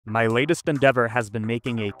My latest endeavor has been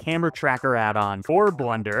making a camera tracker add-on for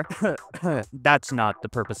Blender. That's not the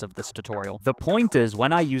purpose of this tutorial. The point is,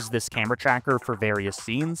 when I use this camera tracker for various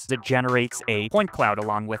scenes, it generates a point cloud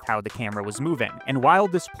along with how the camera was moving. And while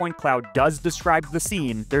this point cloud does describe the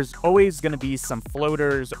scene, there's always going to be some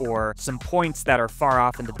floaters or some points that are far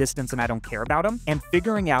off in the distance and I don't care about them. And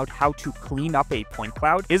figuring out how to clean up a point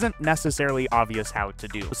cloud isn't necessarily obvious how to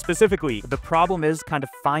do. Specifically, the problem is kind of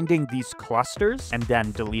finding these clusters and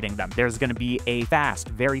then deleting them. There's going to be a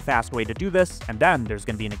very fast way to do this, and then there's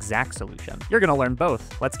going to be an exact solution. You're going to learn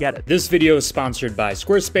both. Let's get it. This video is sponsored by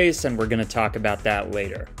Squarespace, and we're going to talk about that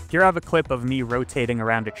later. Here I have a clip of me rotating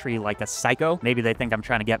around a tree like a psycho. Maybe they think I'm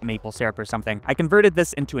trying to get maple syrup or something. I converted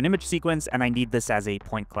this into an image sequence, and I need this as a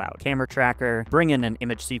point cloud. Camera tracker, bring in an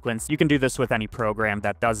image sequence. You can do this with any program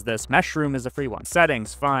that does this. Meshroom is a free one.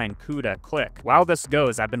 Settings, fine, CUDA, click. While this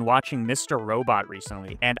goes, I've been watching Mr. Robot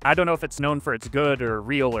recently, and I don't know if it's known for its good or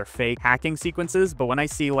real or fake hacking sequences, but when I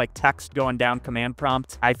see like text going down command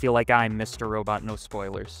prompt, I feel like I'm Mr. Robot, no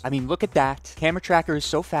spoilers. I mean, look at that. Camera tracker is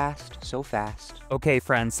so fast, so fast. Okay,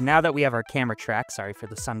 friends, now that we have our camera track, sorry for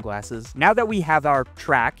the sunglasses. Now that we have our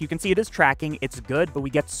track, you can see it is tracking, it's good, but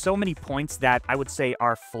we get so many points that I would say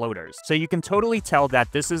are floaters. So you can totally tell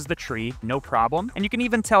that this is the tree, no problem. And you can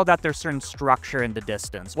even tell that there's certain structure in the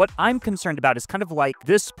distance. What I'm concerned about is kind of like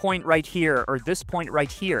this point right here, or this point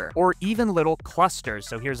right here, or even little clusters.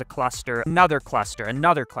 So here's a cluster, another cluster,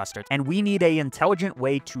 another cluster, and we need an intelligent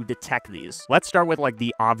way to detect these. Let's start with like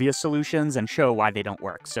the obvious solutions and show why they don't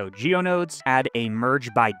work. So GeoNodes, add a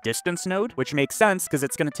merge by distance node, which makes sense because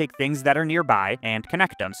it's going to take things that are nearby and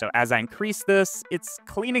connect them. So as I increase this, it's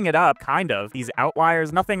cleaning it up, kind of. These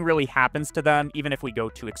outliers, nothing really happens to them, even if we go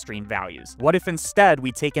to extreme values. What if instead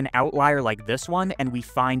we take an outlier like this one and we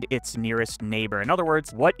find its nearest neighbor? In other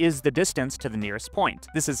words, what is the distance to the nearest point?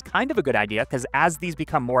 This is kind of a good idea because as these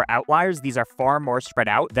become more outliers, these are far more spread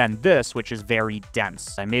out than this, which is very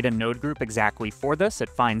dense. I made a node group exactly for this. It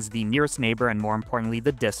finds the nearest neighbor and more importantly,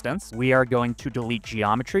 the distance. We are going to delete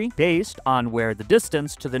geometry based on where the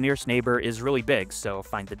distance to the nearest neighbor is really big. So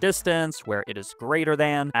find the distance where it is greater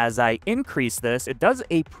than. As I increase this, it does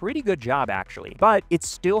a pretty good job actually, but it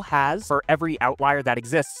still has, for every outlier that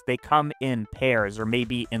exists, they come in pairs or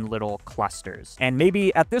maybe in little clusters. And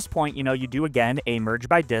maybe at this point, you know, you do again a merge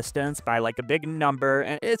by distance by like a big number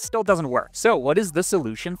and it still doesn't work. So what is the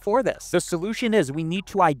solution for this? The solution is we need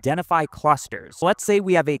to identify clusters. Let's say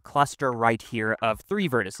we have a cluster right here of 3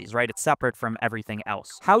 vertices, right? It's separate from everything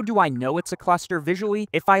else. How do I know it's a cluster visually?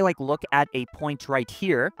 If I like look at a point right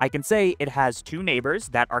here, I can say it has 2 neighbors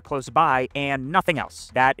that are close by and nothing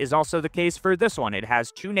else. That is also the case for this one. It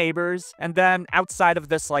has 2 neighbors and then outside of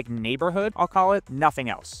this like neighborhood, I'll call it, nothing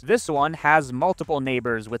else. This one has multiple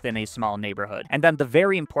neighbors within a small neighborhood. And then the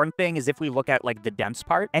very important thing is if we look at like the dense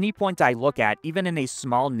part, any point I look at, even in a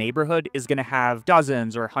small neighborhood, is going to have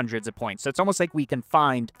dozens or hundreds of points. So it's almost like we can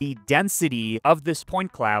find the density of this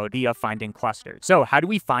point cloud via finding clusters. So how do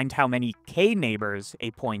we find how many k neighbors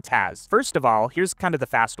a point has? First of all, here's kind of the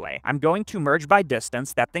fast way. I'm going to merge by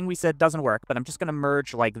distance. That thing we said doesn't work, but I'm just going to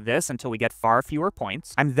merge like this until we get far fewer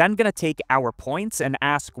points. I'm then going to take our points and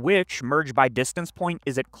ask which merge by distance point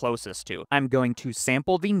is it closest to. I'm going to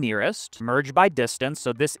sample the nearest, merge by distance.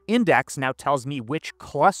 So this index now tells me which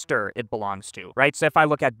cluster it belongs to, right? So if I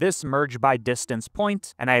look at this merge by distance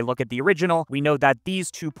point and I look at the original, we know that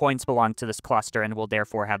these 2 points belong to this cluster and will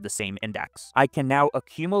therefore have the same index. I can now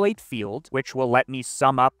accumulate field, which will let me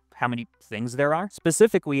sum up how many things there are.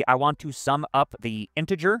 Specifically, I want to sum up the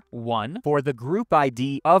integer 1 for the group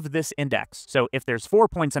ID of this index. So if there's 4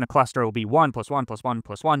 points in a cluster, it will be 1 plus 1 plus 1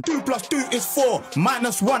 plus 1. 2 plus 2 is 4,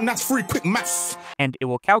 minus 1, that's 3, quick maths. And it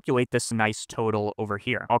will calculate this nice total over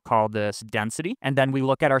here. I'll call this density. And then we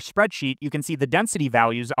look at our spreadsheet. You can see the density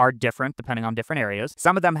values are different depending on different areas.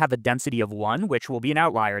 Some of them have a density of 1, which will be an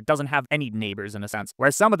outlier. It doesn't have any neighbors in a sense.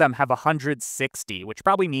 Whereas some of them have 160, which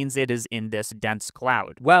probably means it is in this dense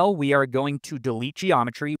cloud. Well, we are going to delete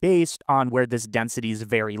geometry based on where this density is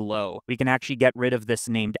very low. We can actually get rid of this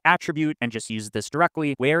named attribute and just use this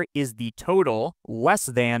directly. Where is the total less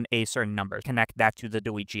than a certain number? Connect that to the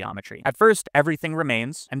delete geometry. At first, everything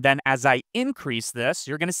remains. And then as I increase this,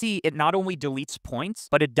 you're going to see it not only deletes points,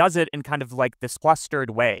 but it does it in kind of like this clustered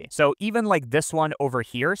way. So even like this one over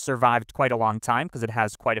here survived quite a long time because it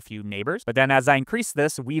has quite a few neighbors. But then as I increase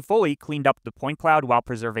this, we fully cleaned up the point cloud while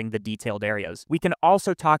preserving the detailed areas. We can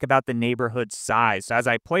also talk about the neighborhood size. So as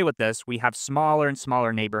I play with this, we have smaller and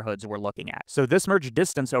smaller neighborhoods we're looking at. So this merge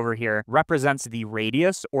distance over here represents the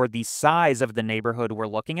radius or the size of the neighborhood we're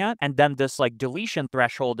looking at. And then this like deletion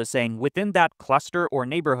threshold is saying within that cluster or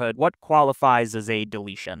neighborhood, what qualifies as a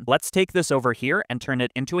deletion. Let's take this over here and turn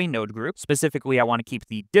it into a node group. Specifically, I want to keep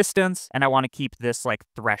the distance and I want to keep this like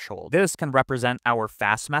threshold. This can represent our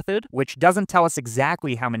fast method, which doesn't tell us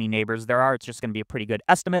exactly how many neighbors there are. It's just going to be a pretty good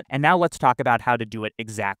estimate. And now let's talk about how to do it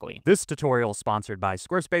exactly. This tutorial is sponsored by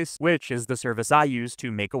Squarespace, which is the service I use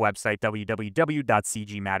to make a website,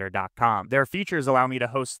 www.cgmatter.com. Their features allow me to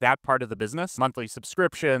host that part of the business, monthly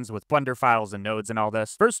subscriptions with Blender files and nodes and all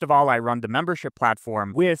this. First of all, I run the membership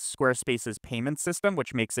platform with Squarespace's payment system,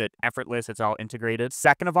 which makes it effortless. It's all integrated.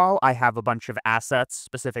 Second of all, I have a bunch of assets,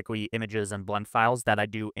 specifically images and blend files that I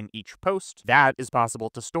do in each post. That is possible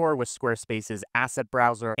to store with Squarespace's asset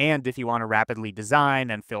browser. And if you want to rapidly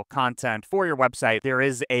design and fill content for your website, there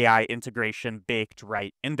is AI integration baked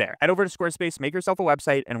right in there. Head over to Squarespace, make yourself a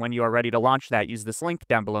website, and when you are ready to launch that, use this link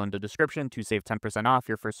down below in the description to save 10% off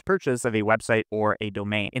your first purchase of a website or a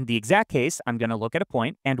domain. In the exact case, I'm going to look at a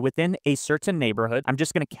point, and within a certain neighborhood, I'm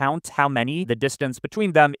just going to count how many the distance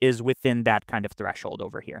between them is within that kind of threshold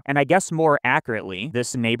over here. And I guess more accurately,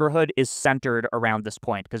 this neighborhood is centered around this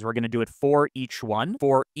point because we're going to do it for each one.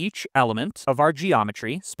 For each element of our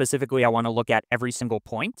geometry, specifically, I want to look at every single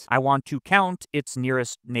point. I want to count its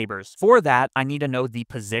nearest neighbors. For that, I need to know the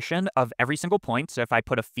position of every single point. So if I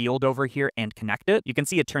put a field over here and connect it, you can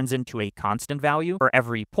see it turns into a constant value. For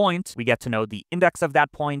every point, we get to know the index of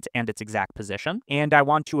that point and its exact position. And I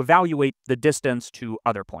want to evaluate the distance to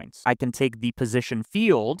other points. I can take the position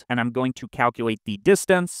field and I'm going to calculate the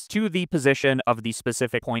distance to the position of the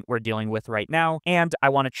specific point we're dealing with right now. And I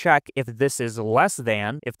want to check if this is less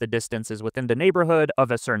than, if the distance is within the neighborhood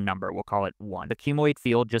of a certain number. We'll call it 1. Accumulate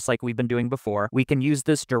field, just like we've been doing before. We can use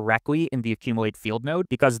this directly in the accumulate field node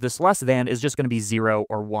because this less than is just going to be 0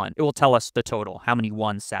 or 1. It will tell us the total, how many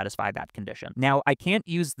ones satisfy that condition. Now, I can't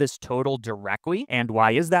use this total directly. And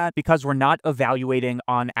why is that? Because we're not evaluating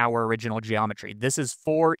on our original geometry. This is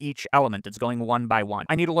for each element. It's going one by one.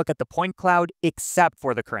 I need to look at the point cloud except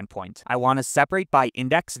for the current point. I want to separate by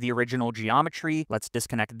index the original geometry. Let's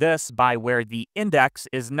disconnect this by where the index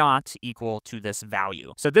is not equal to this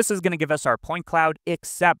value. So this is going to give us our point cloud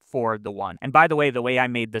except for the 1. And by the way I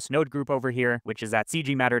made this node group over here, which is at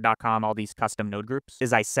cgmatter.com, all these custom node groups,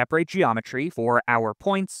 is I separate geometry for our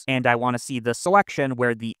points, and I want to see the selection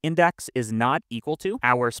where the index is not equal to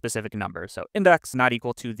our specific number. So index not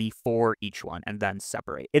equal to the for each one, and then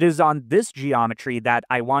separate. It is on this geometry that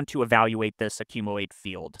I want to evaluate this accumulate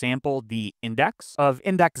field. Sample the index of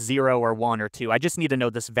index 0 or 1 or 2. I just need to know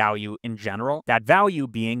this value in general, that value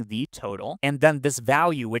being the total, and then this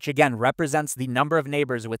value, which again represents the number of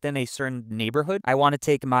neighbors within a certain neighborhood. I want to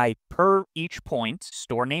take my per each point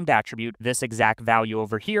store named attribute, this exact value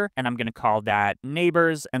over here, and I'm going to call that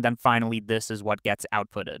neighbors, and then finally this is what gets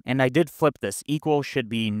outputted. And I did flip this. Equal should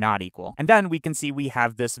be not equal. And then we can see we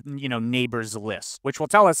have this, neighbors list, which will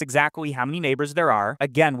tell us exactly how many neighbors there are,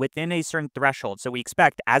 again, within a certain threshold. So we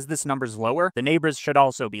expect as this number's lower, the neighbors should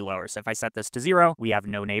also be lower. So if I set this to 0, we have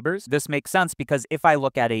no neighbors. This makes sense because if I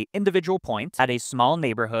look at a individual point at a small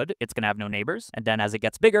neighborhood, it's going to have no neighbors. And then as it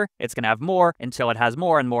gets bigger, it's going to have more until it has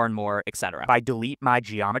more and more and more, etc. If I delete my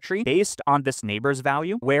geometry based on this neighbors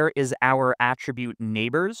value, where is our attribute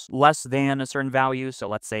neighbors less than a certain value? So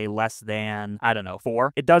let's say less than,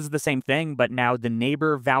 4. It does the same thing, but now the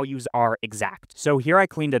neighbor values are exact. So here I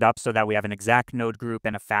cleaned it up so that we have an exact node group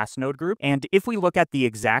and a fast node group. And if we look at the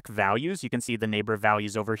exact values, you can see the neighbor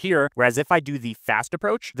values over here. Whereas if I do the fast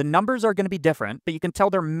approach, the numbers are going to be different, but you can tell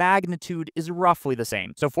their magnitude is roughly the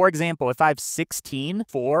same. So for example, if I have 16,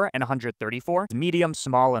 4, and 134, medium,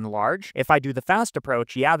 small, and large. If I do the fast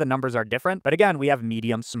approach, yeah, the numbers are different, but again, we have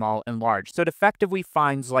medium, small, and large. So it effectively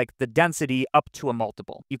finds like the density up to a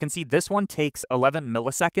multiple. You can see this one takes 11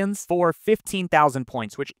 milliseconds for 15,000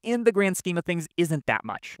 points, which in the grand scheme of things isn't that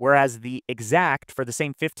much. Whereas the exact for the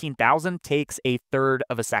same 15,000 takes a third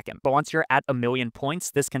of a second. But once you're at 1,000,000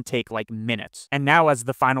 points, this can take like minutes. And now as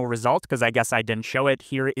the final result, because I guess I didn't show it,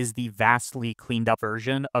 here is the vastly cleaned up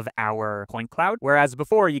version of our point cloud. Whereas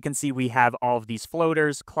before, you can see we have all of these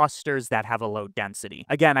floaters, clusters that have a low density.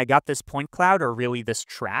 Again, I got this point cloud, or really this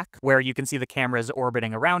track, where you can see the cameras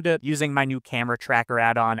orbiting around it using my new camera tracker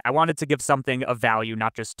add-on. I wanted to give something of value,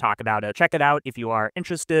 not just talk about it. Check it out if you are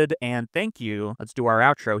interested, and thank you. Let's do our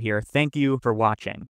outro here. Thank you for watching.